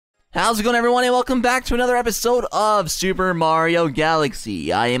How's it going, everyone, and welcome back to another episode of Super Mario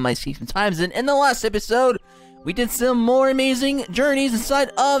Galaxy. I am Stephen Times, and in the last episode, we did some more amazing journeys inside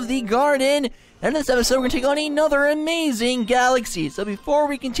of the garden. And in this episode, we're going to take on another amazing galaxy. So before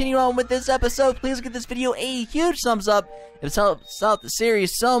we continue on with this episode, please give this video a huge thumbs up. It helps out the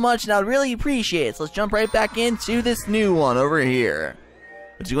series so much, and I would really appreciate it. So let's jump right back into this new one over here.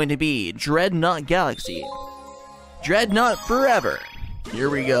 It's going to be Dreadnought Galaxy. Dreadnought Forever.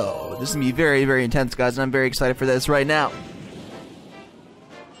 Here we go. This is going to be very, very intense, guys, and I'm very excited for this right now.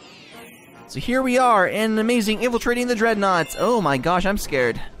 So here we are, and amazing infiltrating the Dreadnoughts. Oh my gosh, I'm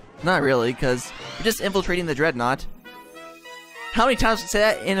scared. Not really, because we're just infiltrating the Dreadnought. How many times did I say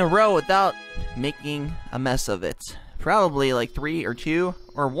that in a row without making a mess of it? Probably like 3 or 2,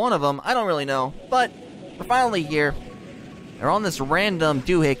 or 1 of them. I don't really know. But we're finally here. They're on this random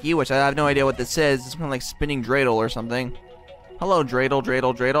doohickey, which I have no idea what this is. It's kind of like spinning dreidel or something. Hello, dreidel,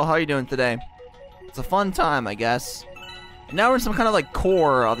 dreidel, dreidel. How are you doing today? It's a fun time, I guess. And now we're in some kind of like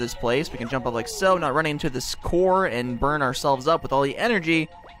core of this place. We can jump up like so, not running into this core and burn ourselves up with all the energy.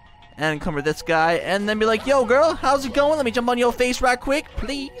 And come with this guy, and then be like, yo, girl, how's it going? Let me jump on your face right quick,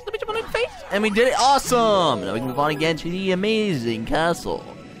 please. Let me jump on your face. And we did it. Awesome. Now we can move on again to the amazing castle.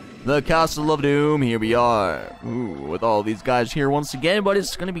 The Castle of Doom. Here we are. Ooh, with all these guys here once again, but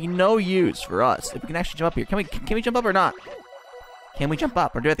it's going to be no use for us. If we can actually jump up here. Can we jump up or not? Can we jump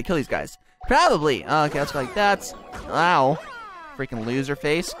up, or do we have to kill these guys? Probably. Okay, let's go like that. Ow. Freaking loser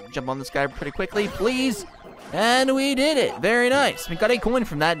face. Jump on this guy pretty quickly, please. And we did it. Very nice. We got a coin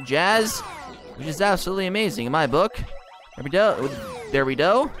from that jazz, which is absolutely amazing in my book. There we go. There we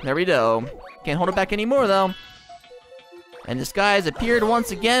go. There we go. Can't hold it back anymore, though. And this guy has appeared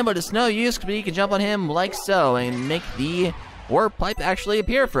once again, but it's no use because we can jump on him like so and make the warp pipe actually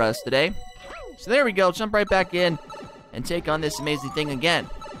appear for us today. So there we go. Jump right back in and take on this amazing thing again.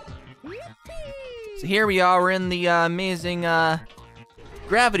 So here we are. We're in the amazing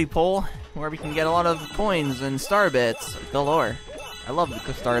gravity pole, where we can get a lot of coins and star bits galore. I love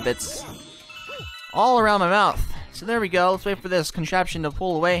the star bits all around my mouth. So there we go. Let's wait for this contraption to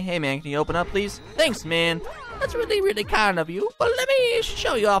pull away. Hey man, can you open up, please? Thanks, man. That's really, really kind of you. But let me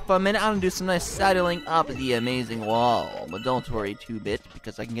show you off for a minute. I'm gonna do some nice saddling up the amazing wall. But don't worry too bit,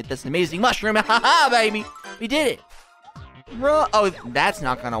 because I can get this amazing mushroom. Haha, baby, we did it. Oh, that's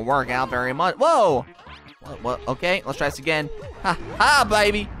not gonna work out very much. Whoa. What? Okay, let's try this again. Ha,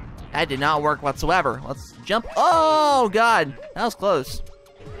 baby. That did not work whatsoever. Let's jump. Oh, God. That was close.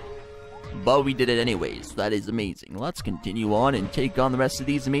 But we did it anyways. So that is amazing. Let's continue on and take on the rest of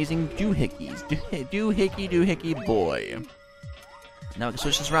these amazing doohickeys. Doohickey boy. Now we can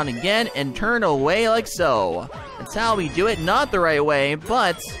switch this around again and turn away like so. That's how we do it. Not the right way,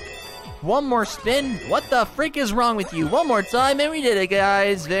 but one more spin. What the freak is wrong with you? One more time, and we did it,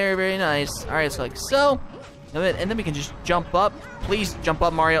 guys. Very, very nice. All right, so like so. And then we can just jump up. Please jump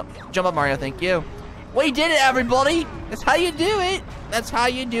up, Mario. Jump up, Mario. Thank you. We did it, everybody. That's how you do it. That's how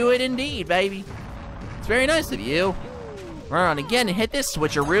you do it indeed, baby. It's very nice of you. Run around again and hit this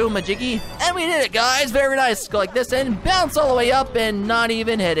switcheroo, majiggy. And we did it, guys. Very nice. Let's go like this and bounce all the way up and not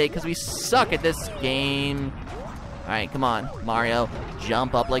even hit it, because we suck at this game. All right, come on, Mario.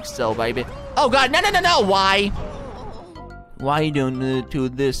 Jump up like so, baby. Oh, God. No. Why? Why are you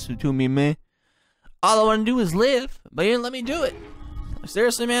doing this to me, man? All I want to do is live, but you didn't let me do it.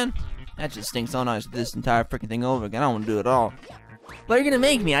 Seriously, man? That just stinks so nice. This entire freaking thing over again. I don't want to do it at all. But you're going to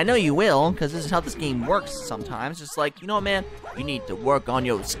make me. I know you will, because this is how this game works sometimes. Just like, you know what, man? You need to work on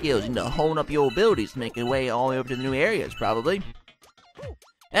your skills. You need to hone up your abilities to make your way all the way over to the new areas, probably.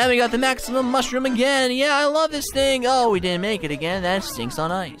 And we got the maximum mushroom again. Yeah, I love this thing. Oh, we didn't make it again. That stinks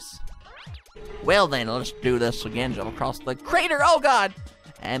on ice. Well, then, let's do this again. Jump across the crater. Oh, God.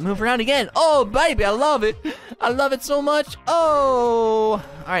 And move around again. Oh, baby, I love it. I love it so much. Oh.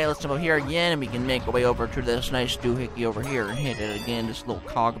 All right, let's jump up here again, and we can make our way over to this nice doohickey over here and hit it again. This little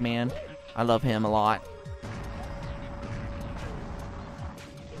cog man. I love him a lot.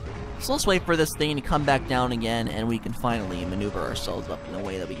 So let's wait for this thing to come back down again, and we can finally maneuver ourselves up in a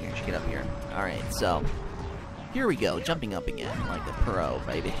way that we can actually get up here. All right, so here we go. Jumping up again like a pro,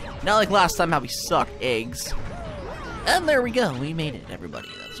 baby. Not like last time how we sucked eggs. And there we go. We made it, everybody.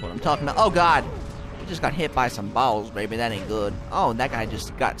 That's what I'm talking about. Oh, God. We just got hit by some balls, baby. That ain't good. Oh, that guy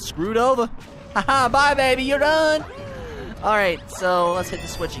just got screwed over. Haha, bye, baby. You're done. All right, so let's hit the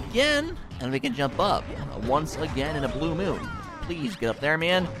switch again, and we can jump up once again in a blue moon. Please get up there,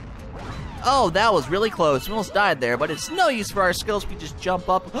 man. Oh, that was really close. We almost died there, but it's no use for our skills. We just jump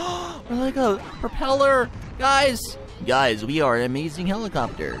up. We're like a propeller. Guys, we are an amazing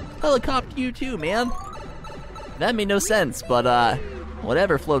helicopter. Helicopter you too, man. That made no sense, but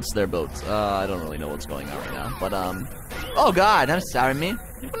Whatever floats their boats. I don't really know what's going on right now, but oh god, I'm sorry, man.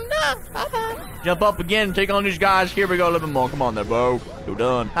 Jump up again, take on these guys. Here we go, a little bit more. Come on there, bro. You're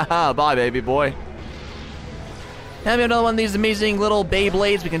done. Haha, bye, baby boy. Have another one of these amazing little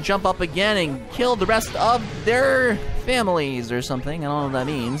Beyblades. We can jump up again and kill the rest of their families or something. I don't know what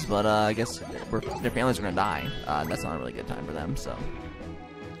that means, but I guess their families are gonna die. That's not a really good time for them, so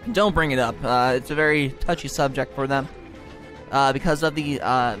don't bring it up. It's a very touchy subject for them. Because of the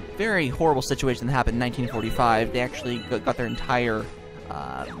very horrible situation that happened in 1945, they actually got their entire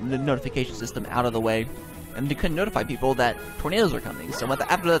notification system out of the way, and they couldn't notify people that tornadoes were coming. So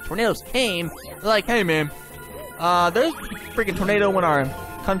after the tornadoes came, they're like, hey man, there's a freaking tornado in our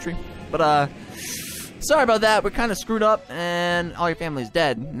country, but sorry about that, we're kind of screwed up, and all your family's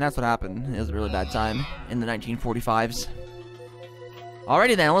dead. And that's what happened. It was a really bad time in the 1945s.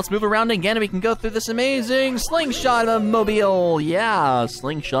 Alrighty then, let's move around again and we can go through this amazing slingshot mobile. Yeah,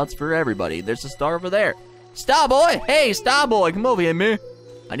 slingshots for everybody. There's a star over there. Star boy! Hey, Star boy, come over here, man.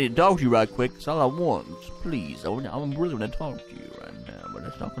 I need to talk to you right quick. That's all I want. Please, I'm really going to talk to you right now, but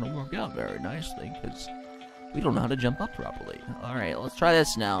it's not going to work out very nicely because we don't know how to jump up properly. Alright, let's try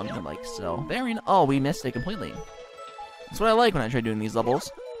this now. Like so. Oh, we missed it completely. That's what I like when I try doing these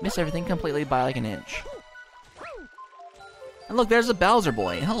levels. Miss everything completely by like an inch. And look, there's a Bowser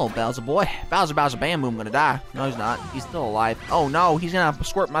boy. Hello, Bowser boy. Bowser, bam, boom, gonna die. No, he's not. He's still alive. Oh, no, he's gonna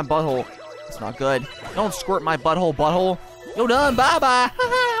squirt my butthole. It's not good. Don't squirt my butthole. You're done, bye-bye.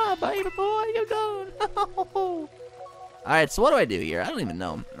 Baby boy, you're done. Alright, so what do I do here? I don't even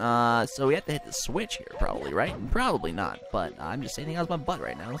know. So we have to hit the switch here, probably, right? Probably not, but I'm just saying how's my butt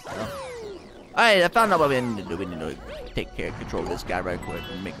right now, so. Alright, I found out what we need to do. We need to take care of control of this guy right quick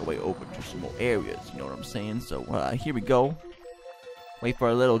and make our way over to some more areas, you know what I'm saying? So, here we go. Wait for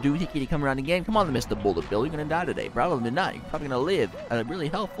a little doohickey to come around again. Come on, Mr. Bullet Bill. You're gonna die today. Probably not. You're probably gonna live a really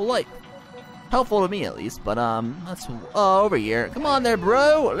helpful life. Helpful to me, at least. But, let's over here. Come on there,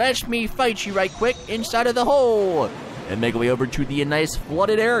 bro. Let me fight you right quick inside of the hole. And make our way over to the nice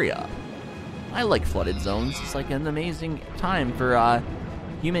flooded area. I like flooded zones. It's like an amazing time for,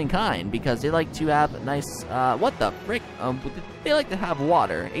 humankind. Because they like to have nice, what the frick? They like to have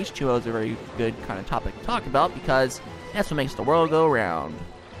water. H2O is a very good kind of topic to talk about because that's what makes the world go round.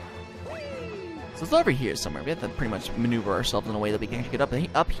 So it's over here somewhere. We have to pretty much maneuver ourselves in a way that we can get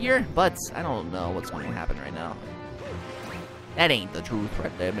up here, but I don't know what's going to happen right now. That ain't the truth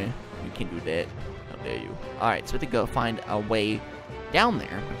right there, man. You can't do that. How dare you. Alright, so we have to go find a way down there,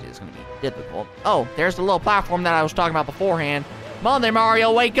 which is going to be difficult. Oh, there's the little platform that I was talking about beforehand. Come on there,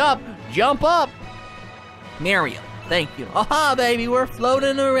 Mario, wake up! Jump up! Mario, thank you. Aha, baby, we're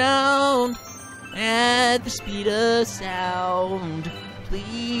floating around at the speed of sound.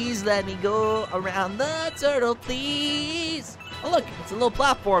 Please let me go around the turtle, please. Oh, look, it's a little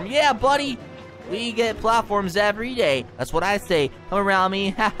platform. Yeah, buddy. We get platforms every day. That's what I say. Come around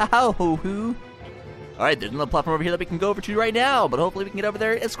me. Ha ha ha hoo hoo. Alright, there's another platform over here that we can go over to right now, but hopefully we can get over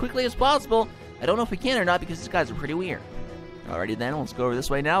there as quickly as possible. I don't know if we can or not because these guys are pretty weird. Alrighty then, let's go over this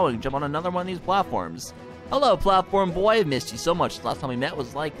way now and jump on another one of these platforms. Hello, platform boy. I've missed you so much. The last time we met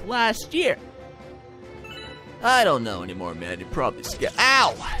was like last year. I don't know anymore, man. You're probably scared.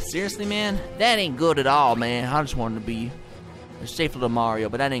 Ow! Seriously, man? That ain't good at all, man. I just wanted to be safer than Mario,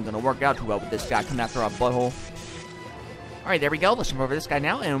 but that ain't gonna work out too well with this guy coming after our butthole. Alright, there we go. Let's jump over this guy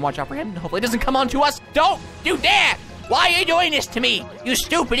now and watch out for him. Hopefully he doesn't come on to us. Don't do that! Why are you doing this to me? You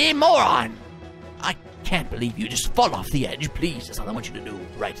stupid moron! I can't believe you just fall off the edge. Please, that's all I want you to do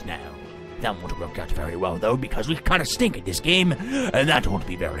right now. That won't work out very well, though, because we kind of stink at this game, and that won't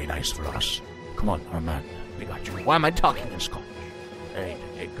be very nice for us. Come on, our man. We got you. Why am I talking this college? Ain't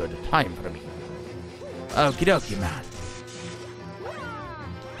a good time for me. Okie dokie, man.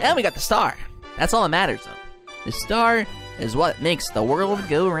 And we got the star. That's all that matters, though. The star is what makes the world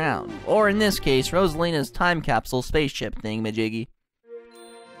go round. Or in this case, Rosalina's time capsule spaceship thingamajiggy.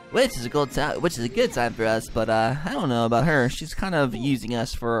 Which is a good time for us, but I don't know about her. She's kind of using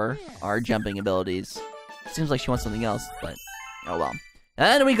us for our jumping abilities. Seems like she wants something else, but oh well.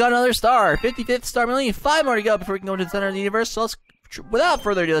 And we got another star, 55th star. We only need 5 more to go before we can go to the center of the universe. So let's, without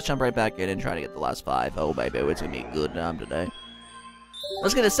further ado, let's jump right back in and try to get the last 5. Oh baby, it's gonna be a good time today.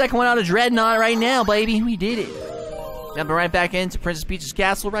 Let's get the second one out of Dreadnought right now, baby. We did it. Jumping right back into Princess Peach's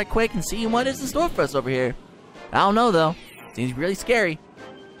castle right quick and see what is in store for us over here. I don't know though. Seems really scary.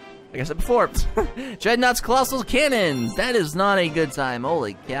 Like I said before, Dreadnought's Colossal Cannons. That is not a good time.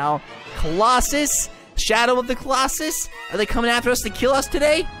 Holy cow. Colossus? Shadow of the Colossus? Are they coming after us to kill us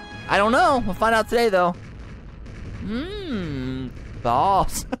today? I don't know. We'll find out today, though.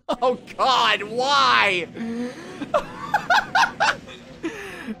 Balls. Oh, God. Why?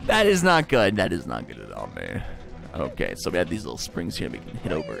 That is not good. That is not good at all, man. Okay, so we have these little springs here we can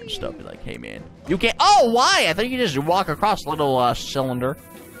hit over and stuff. Be like, hey, man, you can't. Oh, why? I thought you could just walk across a little cylinder.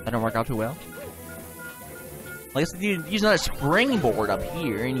 That didn't work out too well. Like I said, you use another springboard up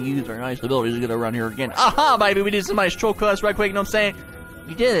here and use our nice abilities to get around here again. Aha, baby, we did some nice troll class right quick, you know what I'm saying?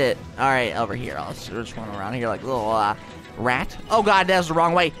 We did it. Alright, over here. I'll just run around here like a little rat. Oh god, that was the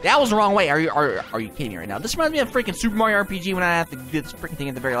wrong way. That was the wrong way. Are you kidding me right now? This reminds me of freaking Super Mario RPG when I have to do this freaking thing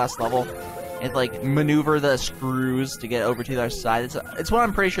at the very last level. And like maneuver the screws to get over to the other side. It's what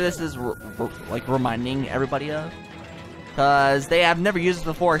I'm pretty sure this is like reminding everybody of. Because they have never used it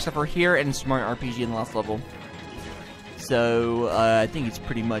before except for here and Super Mario RPG in the last level. So, I think it's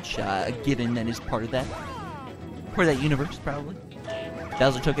pretty much a given that is part of that. Part of that universe, probably.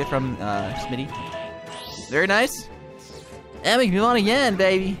 Bowser took it from Smitty. Very nice. And we can move on again,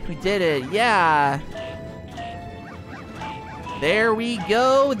 baby. We did it, yeah. There we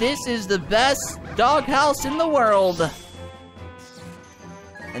go. This is the best doghouse in the world.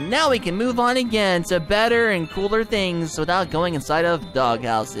 And now we can move on again to better and cooler things without going inside of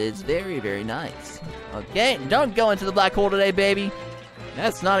doghouses. Very, very nice. Okay, don't go into the black hole today, baby.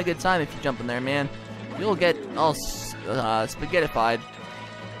 That's not a good time if you jump in there, man. You'll get all spaghettified.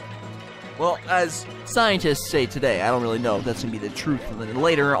 Well, as scientists say today, I don't really know if that's going to be the truth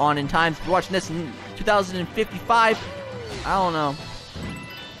later on in time. If you're watching this in 2055, I don't know.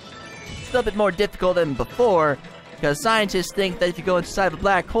 It's a little bit more difficult than before, because scientists think that if you go inside of a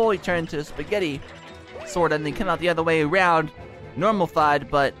black hole, you turn into a spaghetti, sort of, and then come out the other way around,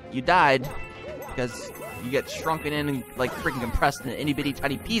 normal-fied, but you died. Because you get shrunken in and like freaking compressed into itty bitty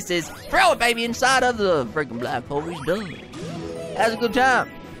tiny pieces. Throw it, baby, inside of the freaking black hole. He's done. Has a good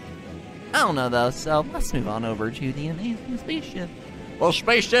time. I don't know though, so let's move on over to the amazing spaceship. Well,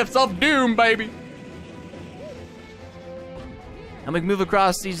 spaceships of doom, baby. And we can move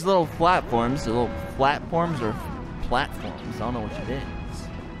across these little platforms. The little platforms or platforms. I don't know which it is.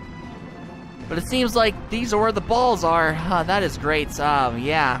 But it seems like these are where the balls are. That is great.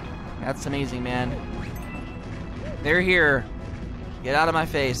 Yeah. That's amazing, man. They're here. Get out of my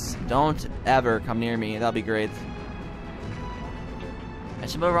face. Don't ever come near me. That'll be great. I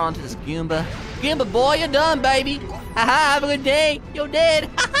should move on to this Goomba. Goomba boy, you're done, baby. Haha, have a good day. You're dead.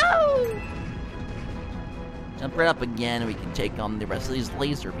 Ha-ha! Jump right up again and we can take on the rest of these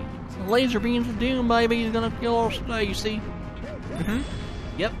laser beams. The laser beams of doom, baby. He's gonna kill us today, you see?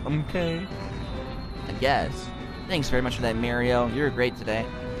 Yep, okay. I guess. Thanks very much for that, Mario. You're great today.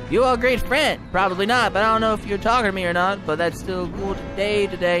 You are a great friend. Probably not, but I don't know if you're talking to me or not, but that's still cool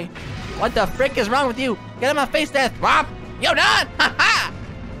today. What the frick is wrong with you? Get out of my face there, Thwomp! You're done! Ha ha!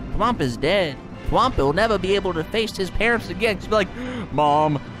 Thwomp is dead. Thwomp will never be able to face his parents again. He'll be like,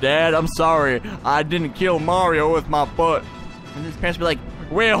 Mom, Dad, I'm sorry. I didn't kill Mario with my butt. And his parents will be like,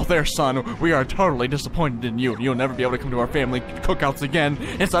 well there, son, we are totally disappointed in you. You'll never be able to come to our family cookouts again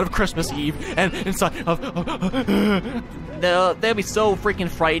inside of Christmas Eve and inside of... They'll be so freaking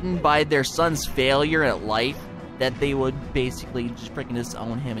frightened by their son's failure at life that they would basically just freaking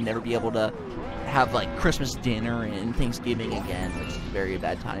disown him and never be able to have, like, Christmas dinner and Thanksgiving again, which is a very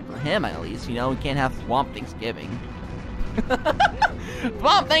bad time for him, at least. You know, we can't have Thwomp Thanksgiving.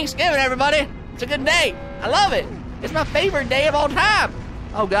 Thwomp Thanksgiving, everybody! It's a good day! I love it! It's my favorite day of all time!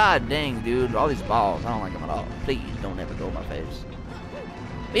 Oh god dang, dude, all these balls, I don't like them at all. Please don't ever go in my face.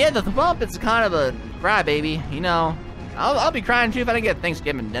 But yeah, the Thwomp is kind of a crybaby, you know. I'll be crying too if I didn't get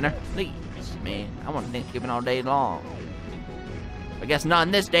Thanksgiving dinner. Please, man, I want Thanksgiving all day long. I guess not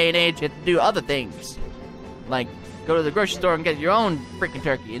in this day and age. You have to do other things. Like, go to the grocery store and get your own freaking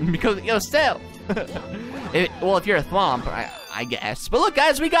turkey and cook it yourself. Well, if you're a Thwomp, I guess. But look,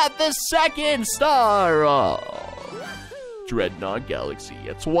 guys, we got the second star of Dreadnought Galaxy.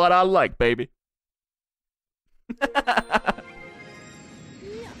 It's what I like, baby.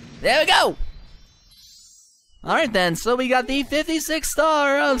 There we go. Alright then, so we got the 56th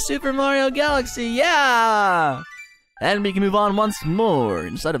star of Super Mario Galaxy, yeah! And we can move on once more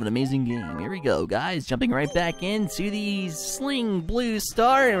inside of an amazing game. Here we go, guys, jumping right back into the Sling Blue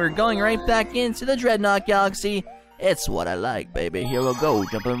Star, and we're going right back into the Dreadnought Galaxy. It's what I like, baby. Here we go,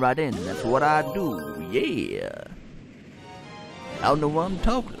 jumping right in. That's what I do, yeah. I don't know why I'm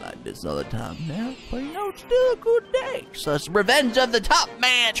talking like this all the time now, but you know, it's still a good day. So it's Revenge of the Top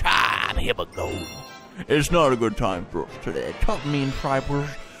Man Tribe. Here we go. It's not a good time for us today. Top Man Tribe was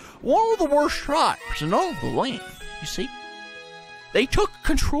one of the worst tribes in all the land, you see. They took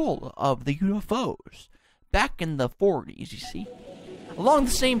control of the UFOs back in the 40s, you see. Along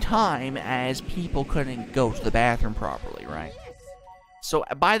the same time as people couldn't go to the bathroom properly, right? So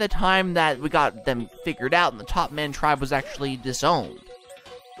by the time that we got them figured out and the Top Man Tribe was actually disowned,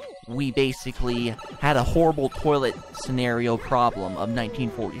 we basically had a horrible toilet scenario problem of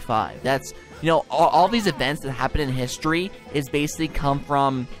 1945. That's, you know, all these events that happen in history is basically come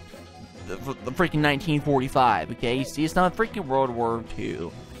from the freaking 1945, okay? You see, it's not freaking World War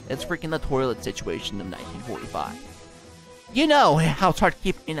II. It's freaking the toilet situation of 1945. You know how it's hard to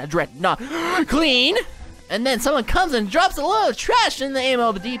keep in a Dreadnought clean, and then someone comes and drops a load of trash in the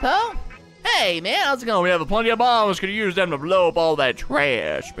ammo depot. Hey, man, how's it going? We have plenty of bombs. Could use them to blow up all that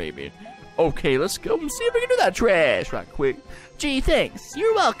trash, baby. Okay, let's go and see if we can do that trash right quick. Gee, thanks.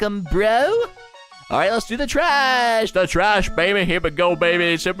 You're welcome, bro. All right, let's do the trash. The trash, baby. Here we go,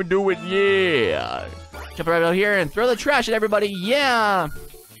 baby. Let's do it, yeah. Jump right over here and throw the trash at everybody, yeah.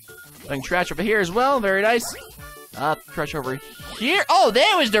 Throwing trash over here as well. Very nice. Trash over here. Oh,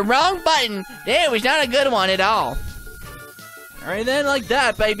 that was the wrong button. That was not a good one at all. All right, then, like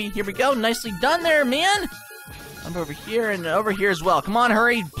that, baby. Here we go. Nicely done there, man. I'm over here and over here as well. Come on,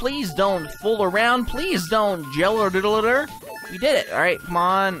 hurry. Please don't fool around. Please don't jello doodle it. We did it. All right, come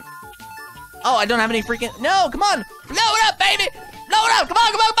on. Oh, I don't have any freaking... No, come on. Blow it up, baby. Blow it up. Come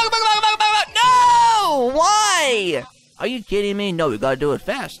on, come on, come on, come on, come on, come on. No! Why? Are you kidding me? No, we gotta do it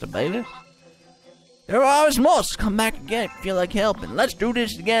faster, baby. There always must come back again if you feel like helping. Let's do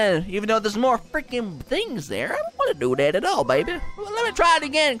this again, even though there's more freaking things there. I don't want to do that at all, baby. Well, let me try it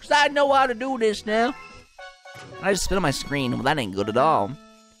again, because I know how to do this now. I just spit on my screen. Well, that ain't good at all.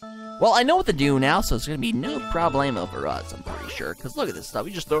 Well, I know what to do now, so it's going to be no problemo for us, I'm pretty sure. Because look at this stuff.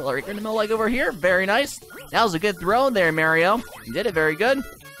 We just throw it right in the middle, like over here. Very nice. That was a good throw there, Mario. You did it very good.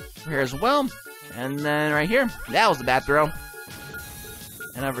 Over here as well. And then right here. That was a bad throw.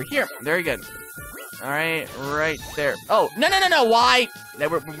 And over here. Very good. Alright, right there. Oh, no, why? We're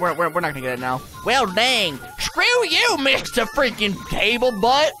not gonna get it now. Well, dang. Screw you, Mr. freaking table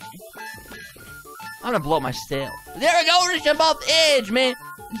butt. I'm gonna blow up my sail. There we go, just jump off the edge, man.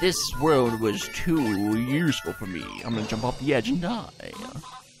 This world was too useful for me. I'm gonna jump off the edge and die.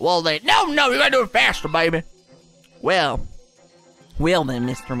 Well, then, no, you gotta do it faster, baby. Well then,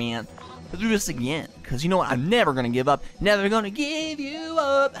 Mr. Man. Let's do this again, because you know what? I'm never gonna give up. Never gonna give you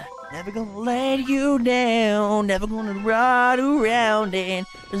up. Never gonna let you down. Never gonna ride around and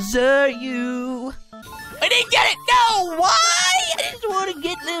desert you. I didn't get it. No, why? I just want to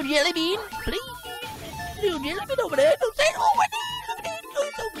get little jelly bean, please. Little jelly bean over there. Don't say it over there.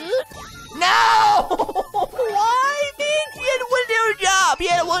 Doing so good. No! Why, man? You had one little job. You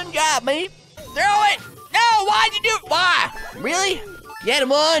had one job, man. Throw it. No, why'd you do it? Why? Really? You had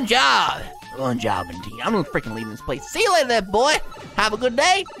one job. One job indeed. I'm gonna freaking leave this place. See you later, there, boy. Have a good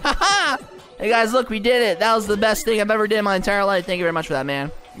day. Haha. Hey, guys, look, we did it. That was the best thing I've ever did in my entire life. Thank you very much for that,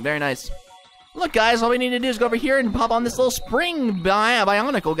 man. Very nice. Look, guys, all we need to do is go over here and pop on this little spring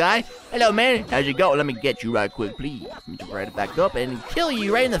bionicle guy. Hello, man. How's it going? Let me get you right quick, please. Let me jump right back up and kill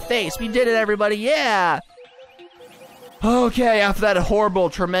you right in the face. We did it, everybody. Yeah. Okay, after that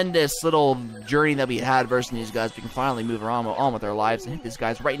horrible, tremendous little journey that we had versus these guys, we can finally move on with our lives and hit these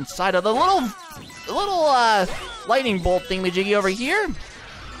guys right inside of the little lightning bolt thingamajiggy over here.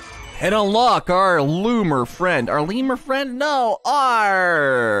 And unlock our lemur friend. Our lemur friend? No,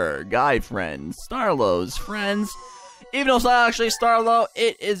 our guy friend. Starlow's friends. Even though it's not actually Starlow,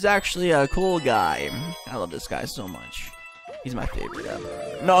 it is actually a cool guy. I love this guy so much. He's my favorite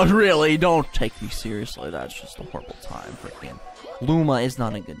ever. No, really, don't take me seriously. That's just a horrible time. Freaking Luma is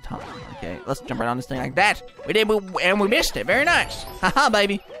not a good time, okay? Let's jump right on this thing like that. We did, and we missed it. Very nice. Haha,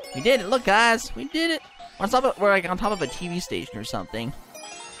 baby. We did it. Look, guys. We did it. We're like on top of a TV station or something.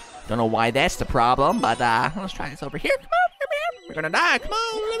 Don't know why that's the problem, but let's try this over here. Come on, come here. We're gonna die. Come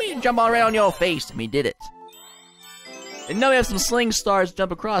on, let me jump all right on your face. We did it. And now we have some sling stars to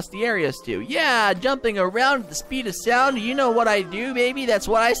jump across the areas too. Yeah, jumping around at the speed of sound. You know what I do, baby. That's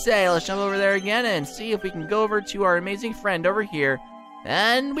what I say. Let's jump over there again and see if we can go over to our amazing friend over here.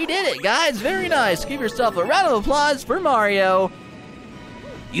 And we did it, guys. Very nice. Give yourself a round of applause for Mario.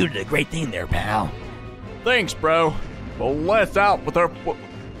 You did a great thing there, pal. Thanks, bro. Well, let's out with our...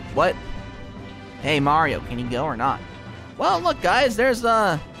 What? Hey, Mario, can you go or not? Well, look, guys. There's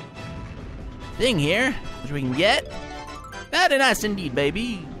a thing here, which we can get. Very nice indeed,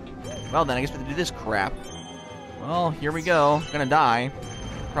 baby. Well, then, I guess we have to do this crap. Well, here we go. Gonna die.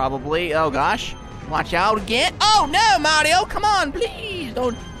 Probably. Oh, gosh. Watch out again. Oh, no, Mario. Come on, please.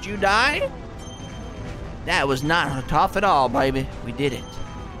 Don't you die. That was not tough at all, baby. We did it.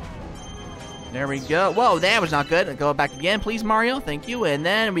 There we go. Whoa, that was not good. Go back again, please, Mario. Thank you. And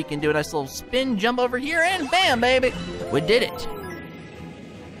then we can do a nice little spin jump over here, and bam, baby. We did it.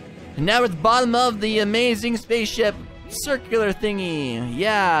 And now we're at the bottom of the amazing spaceship. Circular thingy.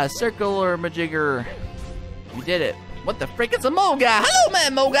 Yeah, circular majigger. We did it. What the frick? It's a mole guy. Hello,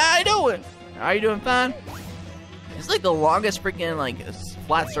 man, mole guy. How you doing? Are you doing fine? It's like the longest freaking like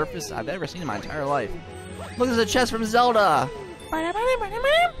flat surface I've ever seen in my entire life. Look, there's a chest from Zelda.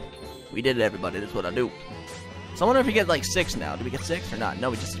 We did it, everybody. That's what I do. So I wonder if we get like 6 now. Do we get 6 or not? No,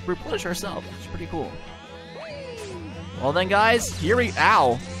 we just replenish ourselves. It's pretty cool. Well then, guys, here we...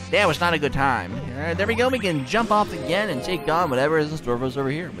 Ow. That was not a good time. Alright, there we go. We can jump off again and take on whatever is in store for us over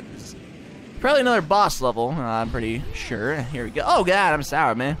here. But this is probably another boss level, I'm pretty sure. Here we go. Oh, God, I'm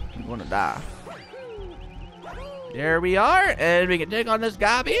sour, man. I'm gonna die. There we are, and we can take on this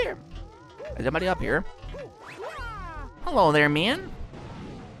guy up here. Is anybody up here? Hello there, man.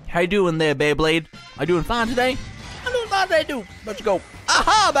 How you doing there, Beyblade? Are you doing fine today? I'm doing fine today, too. Let's go.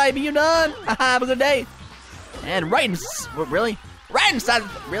 Aha, baby, you done? Aha, have a good day. And right in... What, really? Right inside...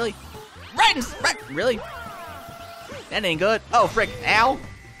 Really? Really? That ain't good. Oh, frick. Ow.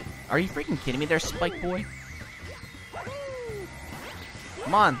 Are you freaking kidding me there, Spike Boy?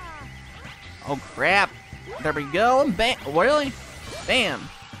 Come on. Oh, crap. There we go. And bam. Really? Bam.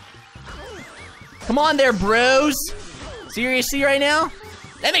 Come on there, bros. Seriously right now?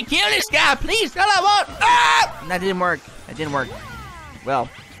 Let me kill this guy, please. All I want. Ah! That didn't work. That didn't work. Well,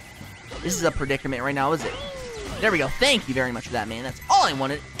 this is a predicament right now, is it? There we go. Thank you very much for that, man. That's all I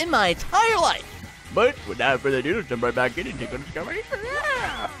wanted in my entire life. But without further ado, let's jump right back in and take on this guy right here.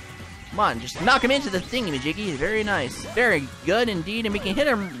 Yeah. Come on, just knock him into the thingy-majiggy. Very nice. Very good indeed. And we can hit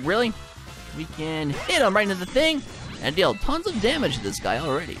him, really. We can hit him right into the thing and deal tons of damage to this guy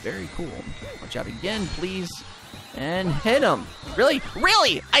already. Very cool. Watch out again, please. And hit him. Really?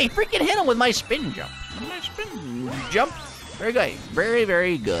 Really? I freaking hit him with my spin jump. Very good. Very,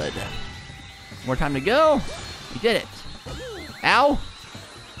 very good. More time to go. We did it. Ow.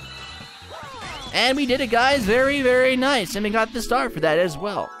 And we did it, guys. Very, very nice. And we got the star for that as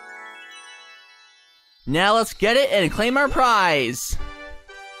well. Now let's get it and claim our prize.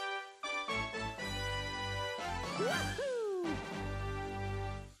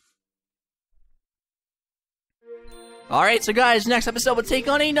 Alright, so guys, next episode we'll take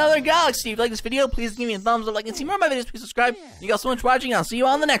on another galaxy. If you like this video, please give me a thumbs up, like, and see more of my videos, please subscribe. Thank you guys so much for watching, I'll see you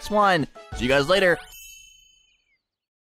on the next one. See you guys later.